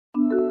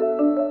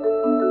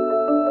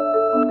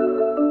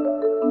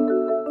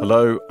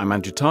Hello, I'm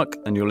Andrew Tuck,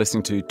 and you're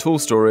listening to Tall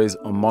Stories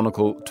on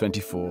Monocle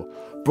 24,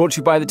 brought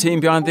to you by the team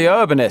behind The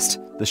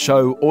Urbanist, the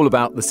show all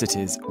about the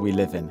cities we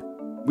live in.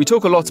 We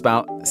talk a lot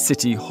about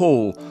City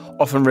Hall,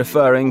 often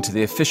referring to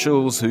the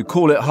officials who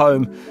call it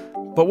home,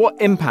 but what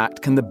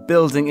impact can the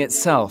building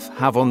itself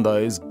have on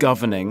those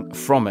governing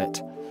from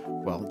it?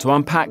 Well, to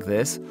unpack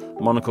this,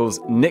 Monocle's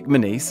Nick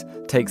Manise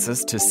takes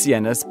us to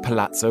Siena's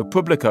Palazzo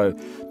Pubblico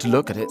to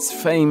look at its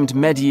famed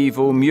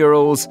medieval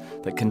murals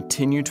that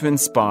continue to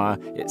inspire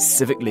its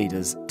civic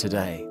leaders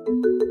today.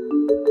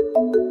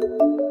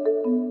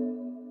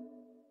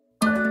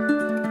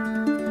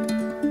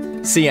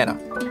 Siena,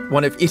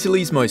 one of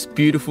Italy's most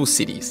beautiful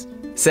cities.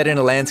 Set in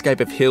a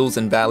landscape of hills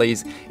and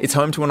valleys, it's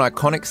home to an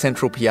iconic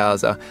central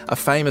piazza, a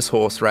famous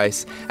horse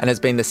race, and has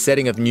been the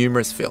setting of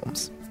numerous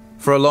films.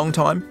 For a long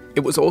time,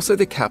 it was also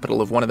the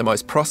capital of one of the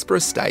most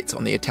prosperous states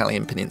on the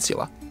Italian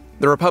peninsula,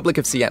 the Republic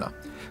of Siena.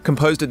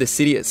 Composed of the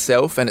city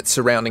itself and its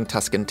surrounding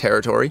Tuscan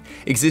territory,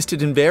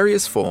 existed in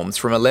various forms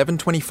from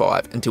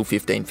 1125 until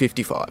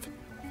 1555.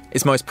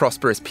 Its most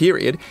prosperous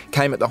period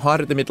came at the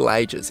height of the Middle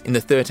Ages in the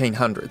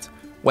 1300s,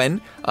 when,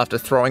 after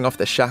throwing off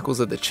the shackles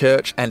of the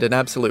church and an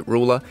absolute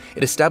ruler,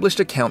 it established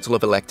a council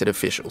of elected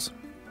officials.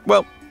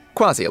 Well,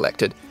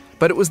 quasi-elected,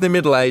 but it was the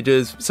Middle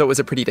Ages, so it was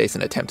a pretty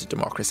decent attempt at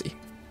democracy.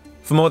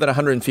 For more than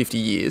 150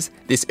 years,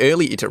 this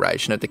early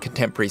iteration of the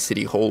contemporary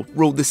City Hall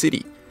ruled the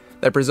city.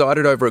 They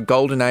presided over a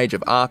golden age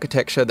of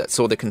architecture that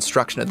saw the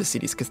construction of the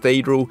city's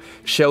cathedral,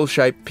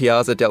 shell-shaped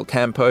Piazza del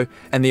Campo,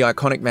 and the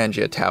iconic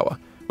Mangia Tower,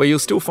 where you'll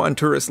still find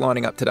tourists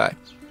lining up today.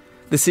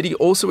 The city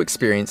also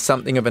experienced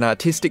something of an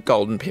artistic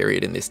golden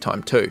period in this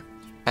time too.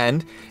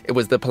 And it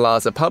was the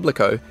Palazzo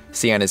Pubblico,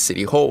 Siena's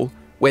City Hall,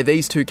 where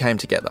these two came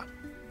together.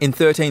 In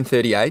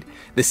 1338,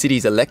 the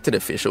city's elected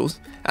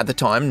officials, at the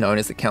time known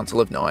as the Council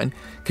of Nine,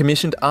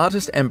 commissioned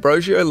artist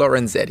Ambrogio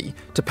Lorenzetti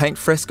to paint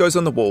frescoes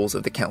on the walls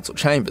of the council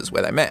chambers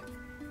where they met.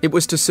 It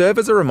was to serve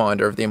as a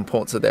reminder of the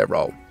importance of their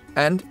role,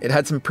 and it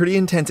had some pretty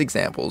intense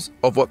examples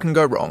of what can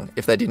go wrong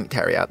if they didn't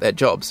carry out their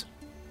jobs.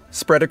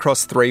 Spread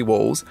across 3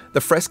 walls, the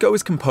fresco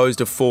is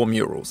composed of 4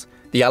 murals: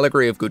 the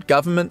allegory of good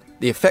government,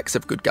 the effects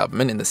of good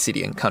government in the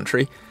city and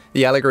country,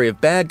 the allegory of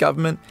bad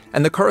government,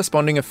 and the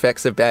corresponding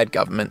effects of bad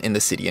government in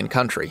the city and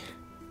country.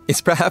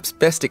 It's perhaps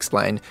best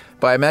explained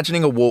by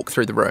imagining a walk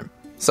through the room.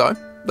 So,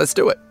 let's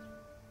do it.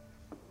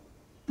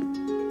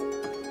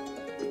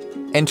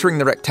 Entering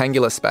the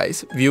rectangular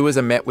space, viewers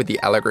are met with the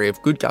allegory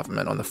of good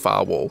government on the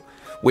far wall,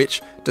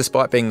 which,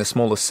 despite being the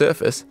smallest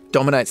surface,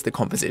 dominates the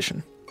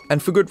composition.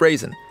 And for good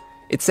reason.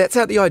 It sets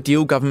out the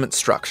ideal government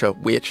structure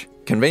which,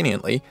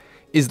 conveniently,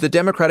 is the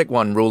democratic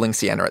one ruling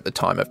Siena at the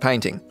time of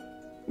painting.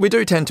 We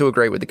do tend to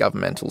agree with the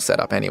governmental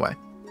setup anyway.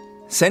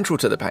 Central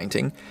to the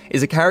painting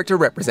is a character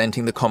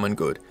representing the common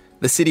good,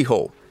 the City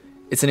Hall.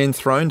 It's an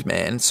enthroned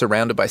man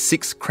surrounded by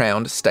 6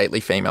 crowned, stately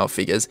female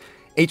figures,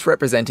 each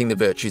representing the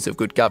virtues of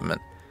good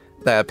government.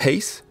 They are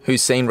peace,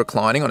 who's seen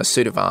reclining on a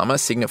suit of armour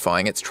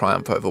signifying its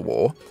triumph over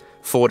war,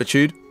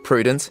 fortitude,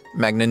 prudence,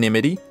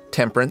 magnanimity,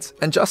 temperance,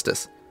 and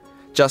justice.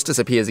 Justice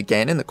appears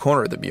again in the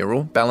corner of the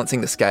mural,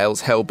 balancing the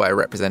scales held by a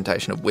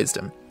representation of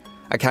wisdom.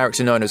 A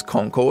character known as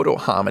Concord or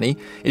Harmony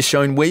is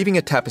shown weaving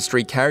a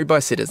tapestry carried by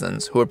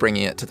citizens who are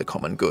bringing it to the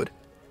common good.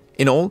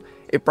 In all,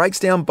 it breaks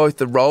down both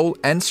the role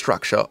and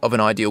structure of an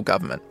ideal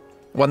government,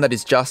 one that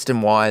is just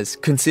and wise,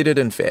 considered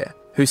and fair,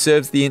 who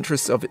serves the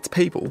interests of its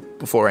people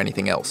before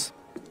anything else.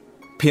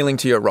 Peeling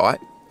to your right,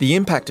 the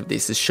impact of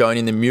this is shown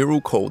in the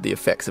mural called The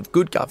Effects of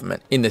Good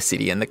Government in the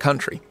City and the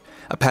Country.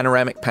 A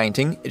panoramic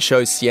painting, it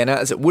shows Siena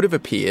as it would have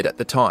appeared at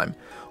the time,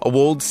 a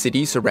walled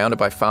city surrounded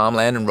by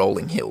farmland and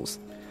rolling hills.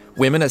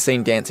 Women are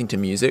seen dancing to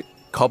music,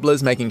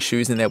 cobblers making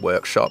shoes in their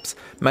workshops,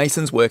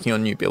 masons working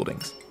on new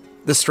buildings.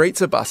 The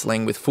streets are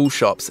bustling with full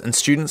shops and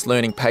students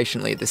learning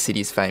patiently at the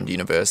city's famed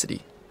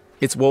university.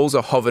 Its walls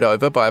are hovered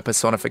over by a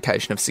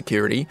personification of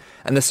security,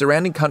 and the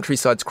surrounding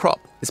countryside's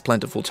crop is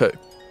plentiful too.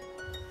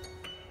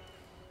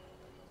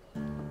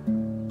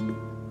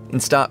 In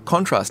stark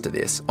contrast to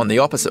this, on the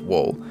opposite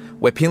wall,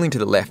 where peeling to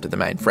the left of the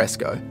main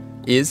fresco,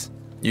 is,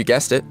 you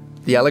guessed it,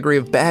 the allegory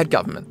of bad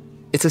government.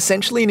 It's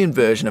essentially an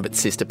inversion of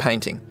its sister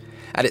painting.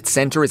 At its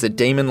centre is a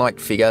demon-like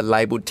figure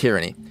labelled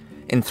tyranny.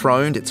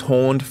 Enthroned, it's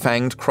horned,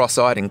 fanged,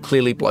 cross-eyed and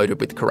clearly bloated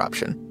with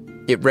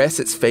corruption. It rests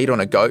its feet on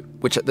a goat,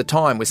 which at the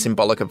time was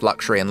symbolic of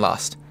luxury and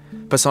lust.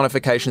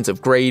 Personifications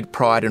of greed,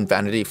 pride and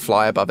vanity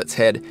fly above its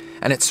head,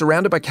 and it's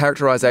surrounded by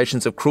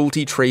characterisations of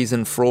cruelty,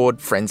 treason,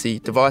 fraud, frenzy,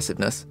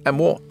 divisiveness and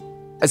war.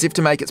 As if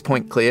to make its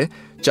point clear,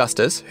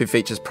 Justice, who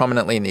features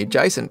prominently in the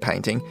adjacent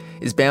painting,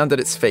 is bound at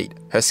its feet,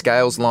 her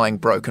scales lying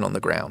broken on the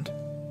ground.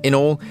 In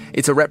all,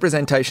 it's a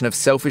representation of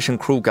selfish and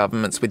cruel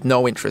governments with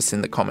no interest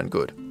in the common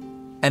good.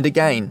 And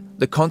again,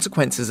 the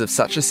consequences of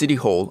such a city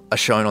hall are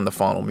shown on the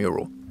final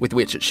mural, with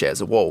which it shares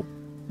a wall.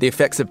 The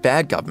effects of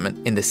bad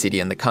government in the city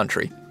and the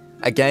country.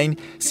 Again,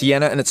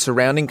 Siena and its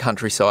surrounding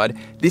countryside,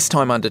 this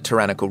time under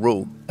tyrannical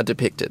rule, are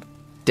depicted.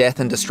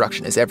 Death and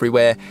destruction is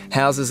everywhere,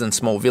 houses and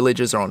small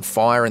villages are on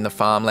fire in the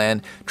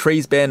farmland,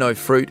 trees bear no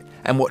fruit,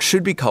 and what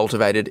should be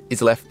cultivated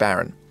is left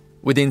barren.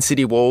 Within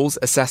city walls,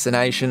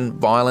 assassination,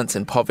 violence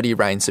and poverty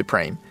reign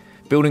supreme.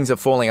 Buildings are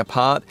falling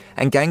apart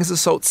and gangs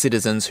assault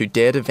citizens who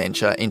dare to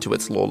venture into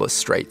its lawless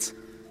streets.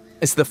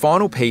 It's the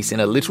final piece in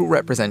a literal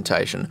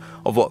representation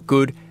of what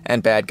good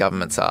and bad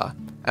governments are,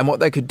 and what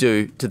they could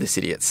do to the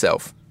city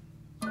itself.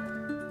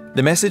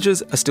 The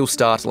messages are still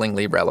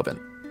startlingly relevant.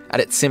 At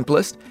its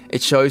simplest,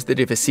 it shows that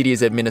if a city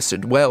is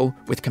administered well,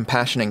 with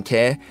compassion and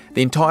care,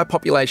 the entire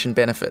population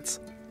benefits.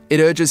 It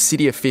urges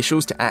city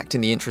officials to act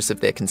in the interests of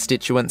their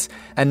constituents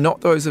and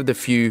not those of the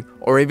few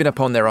or even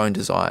upon their own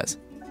desires.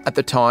 At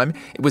the time,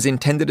 it was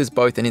intended as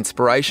both an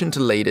inspiration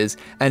to leaders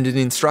and an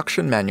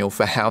instruction manual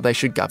for how they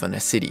should govern a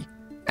city.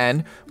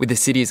 And, with the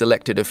city's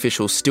elected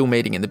officials still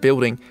meeting in the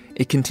building,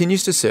 it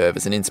continues to serve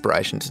as an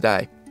inspiration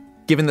today.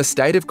 Given the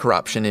state of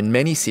corruption in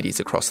many cities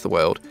across the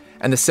world,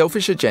 and the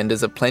selfish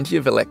agendas of plenty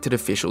of elected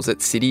officials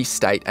at city,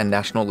 state and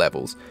national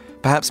levels,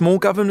 perhaps more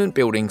government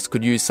buildings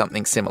could use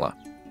something similar.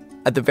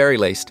 At the very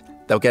least,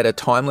 they'll get a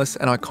timeless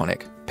and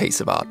iconic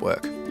piece of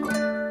artwork.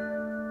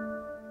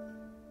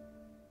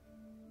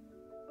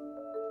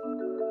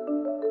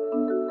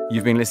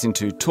 You've been listening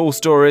to Tall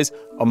Stories,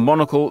 a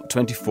Monocle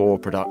 24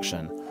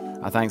 production.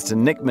 Our thanks to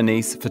Nick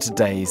Manise for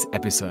today's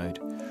episode.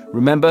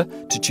 Remember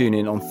to tune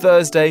in on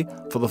Thursday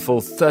for the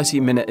full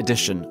 30-minute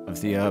edition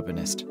of The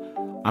Urbanist.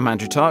 I'm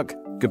Andrew Tuck.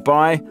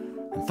 Goodbye,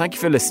 and thank you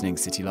for listening,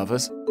 city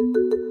lovers.